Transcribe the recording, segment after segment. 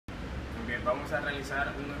Vamos a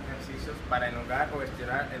realizar unos ejercicios para elongar o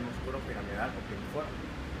estirar el músculo piramidal o piriforme.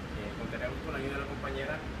 Contaremos con la ayuda de la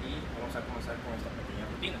compañera y vamos a comenzar con esta pequeña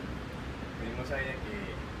rutina. Pedimos a ella que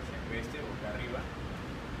se acueste boca arriba.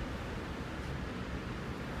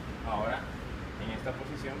 Ahora, en esta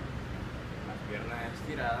posición, las piernas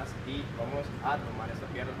estiradas, y vamos a tomar esta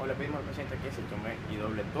pierna, o le pedimos al paciente que se tome y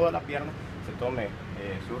doble toda la pierna, se tome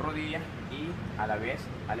su rodilla y a la vez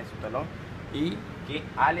ale su talón y que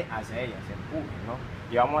ale hacia ella, se empuje, ¿no?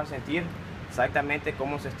 Y vamos a sentir exactamente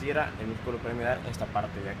cómo se estira el músculo piramidal en esta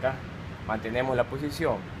parte de acá. Mantenemos la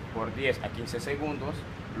posición por 10 a 15 segundos,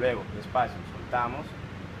 luego despacio soltamos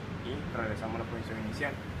y regresamos a la posición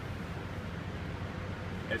inicial.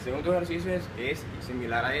 El segundo ejercicio es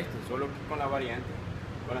similar a este, solo que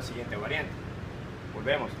con la siguiente variante.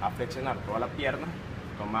 Volvemos a flexionar toda la pierna,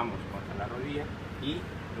 tomamos contra la rodilla y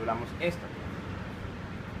doblamos esta.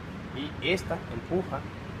 Y esta empuja.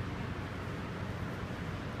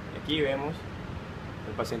 Y aquí vemos,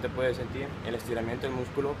 el paciente puede sentir el estiramiento del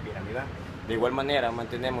músculo piramidal. De igual manera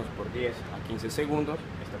mantenemos por 10 a 15 segundos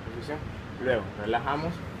esta posición. Luego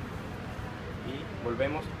relajamos y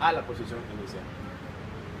volvemos a la posición inicial.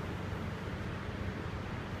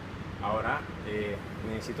 Ahora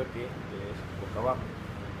necesito que des boca abajo.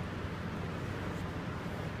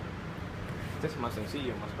 Este es más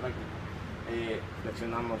sencillo, más práctico.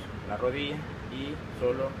 Flexionamos la rodilla y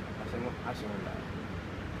solo hacemos hacia un lado.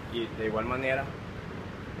 Y de igual manera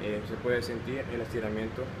se puede sentir el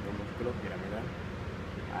estiramiento del músculo piramidal.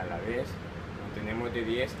 A la vez mantenemos de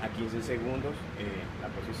 10 a 15 segundos la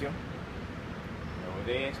posición. Luego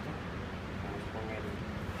de esto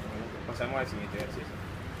pasamos al siguiente ejercicio.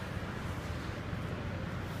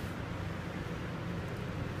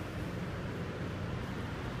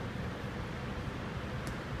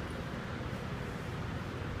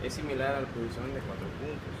 Es similar a la posición de 4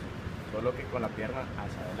 puntos, solo que con la pierna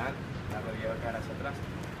hacia adelante, la rodilla va a quedar hacia atrás.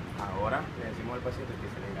 Ahora le decimos al paciente que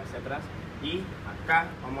se venga hacia atrás y acá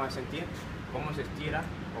vamos a sentir cómo se estira,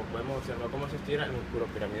 o podemos observar cómo se estira el músculo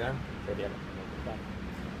piramidal, sería lo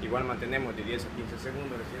que igual mantenemos de 10 a 15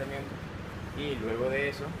 segundos de estiramiento y luego de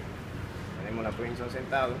eso tenemos la posición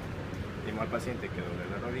sentado, decimos al paciente que doble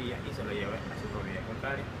la rodilla y se lo lleve a su rodilla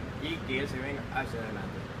contraria y que él se venga hacia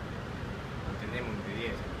adelante. Mantenemos de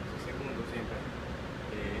 10 a 15 segundos siempre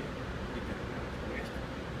y terminamos con esto.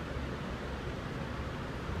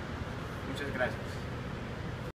 Muchas gracias.